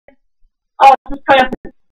Oh, just try up.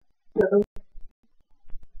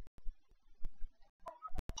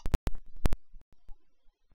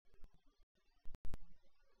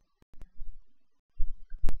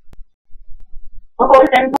 I got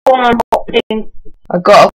an M4 and a hot pink. I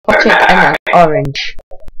got a hot pink and an orange.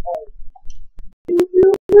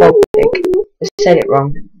 Oh, pink. I said it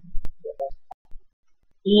wrong.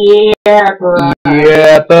 Yeah, bro.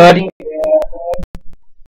 Yeah, buddy.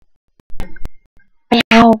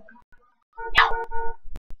 Ow.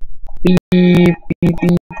 Beep, beep,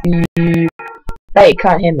 beep, beep. Hey, you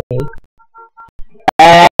can't hear me.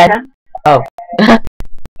 Oh.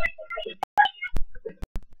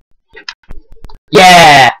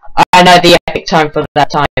 Yeah! I know the epic time for that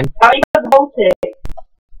time. How you got the whole tick?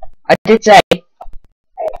 I did say.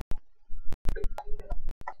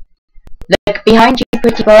 Look behind you,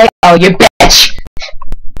 pretty boy. Oh, you bitch!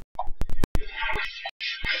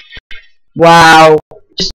 Wow.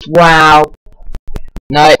 Just wow.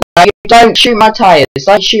 No, no, don't shoot my tires.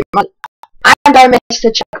 Don't shoot my... And I missed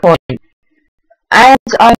the checkpoint. And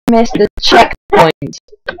I missed the checkpoint.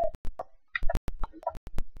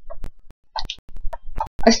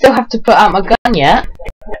 I still have to put out my gun yet.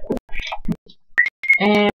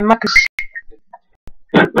 And Michael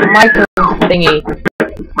thingy.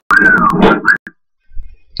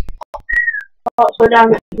 Oh, so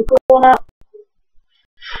down the corner.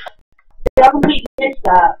 I completely missed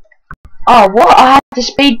that. Oh, what? I had the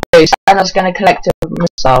speed boost and I was going to collect a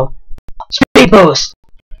missile. Speed boost!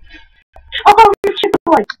 Oh, you're super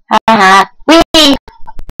boy. Haha. Whee!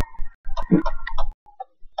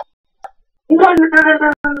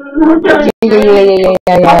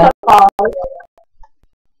 Yeah.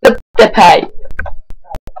 The pay.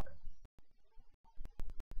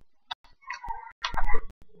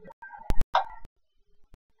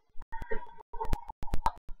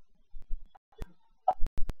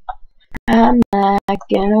 I'm not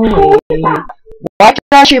gonna wait. Why did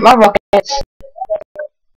I shoot my rockets?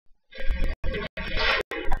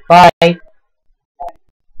 Bye.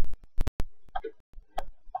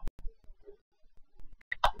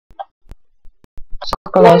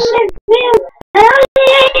 Sokolos.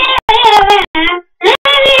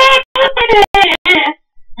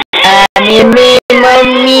 I'm in me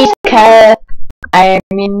mummy's car. I'm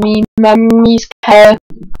in me mummy's car.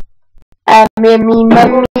 I'm in me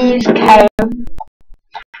mummy's car.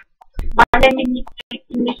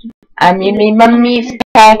 I'm in me mummy's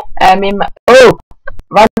car. I'm in my... Oh!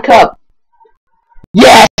 Rank up!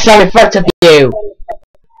 Yes! I'm in front of you!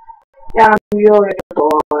 Yeah, I'm your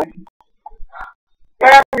boy.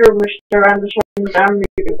 Yeah, you're Mr. Anderson. I'm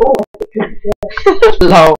your boy.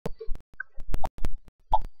 Lol.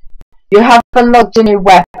 You have unlocked a new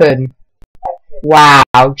weapon. Wow,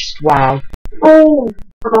 just wow. Oh!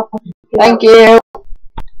 Thank you!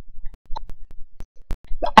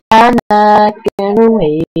 I'm not gonna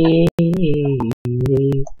wait.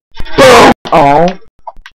 Boom! Oh.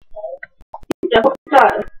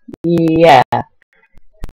 Yeah.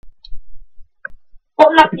 What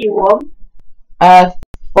lap you on?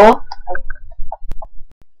 4?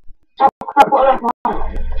 Oh crap, what lap am I?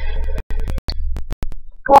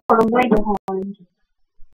 God, I'm way behind.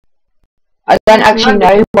 I don't actually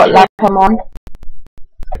know what lap I'm on.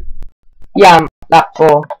 Yeah, I'm lap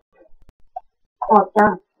 4. Oh,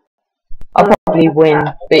 damn. I'll probably win,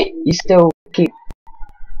 but you still keep...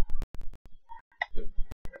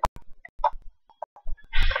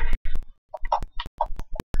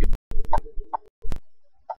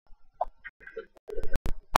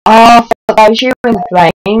 Oh, for those you in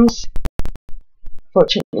flames.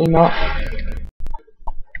 Fortunately not.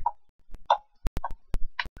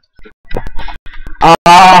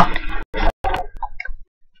 Ah!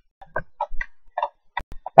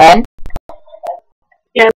 Ben?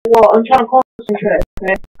 Yeah, what? I'm trying to concentrate,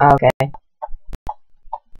 okay? Okay.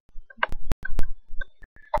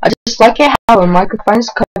 I just like it how the microphones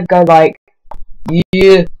could go like,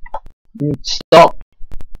 yeah, stop.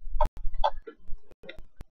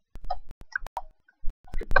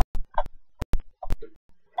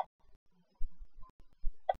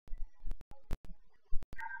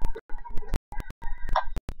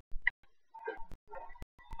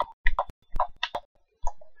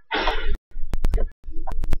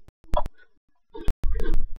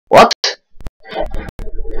 What?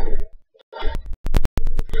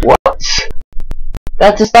 What?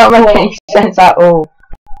 That does not make any sense at all.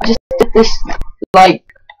 I just did this like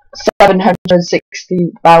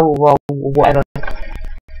 760 barrel roll or whatever.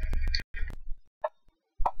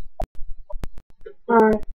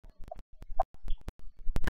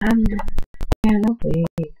 I'm gonna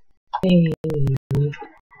wait.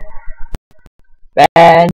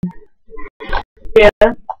 Ben. you.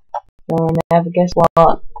 Oh, never guess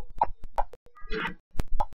what?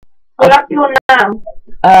 What are you on now?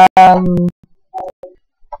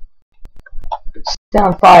 Still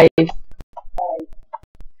on 5.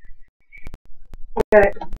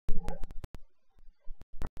 Okay.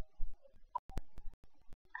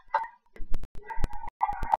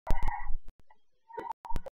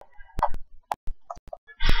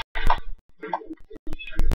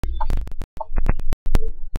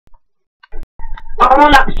 I'm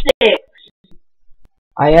on lap 6.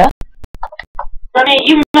 Oh yeah? I mean,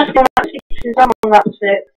 you must be on lap 6 since I'm on lap 6.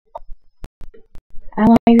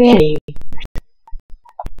 Am I really?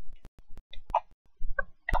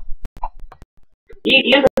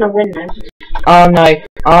 You're gonna win this. Oh no.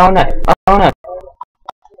 Oh no. Oh no.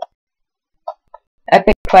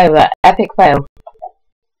 Epic fail there. Epic fail.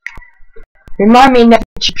 Remind me never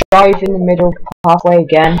to drive in the middle halfway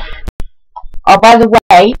again. Oh, by the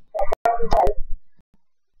way.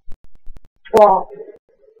 What?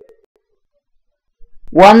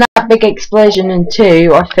 1, that big explosion, and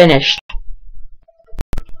 2, I finished.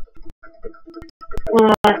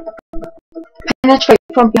 Penetrate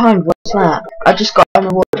from behind, what's that? I just got an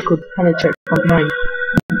award called Penetrate from behind.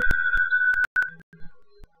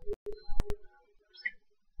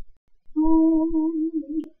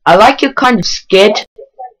 I like your kind of skid.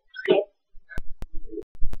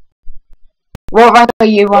 What rank are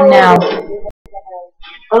you on now?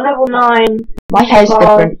 I'm level 9. My hair's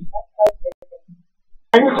different.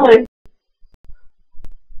 I know.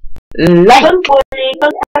 Like Don't worry,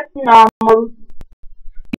 don't act normal.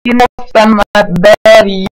 you know some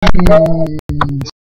berries.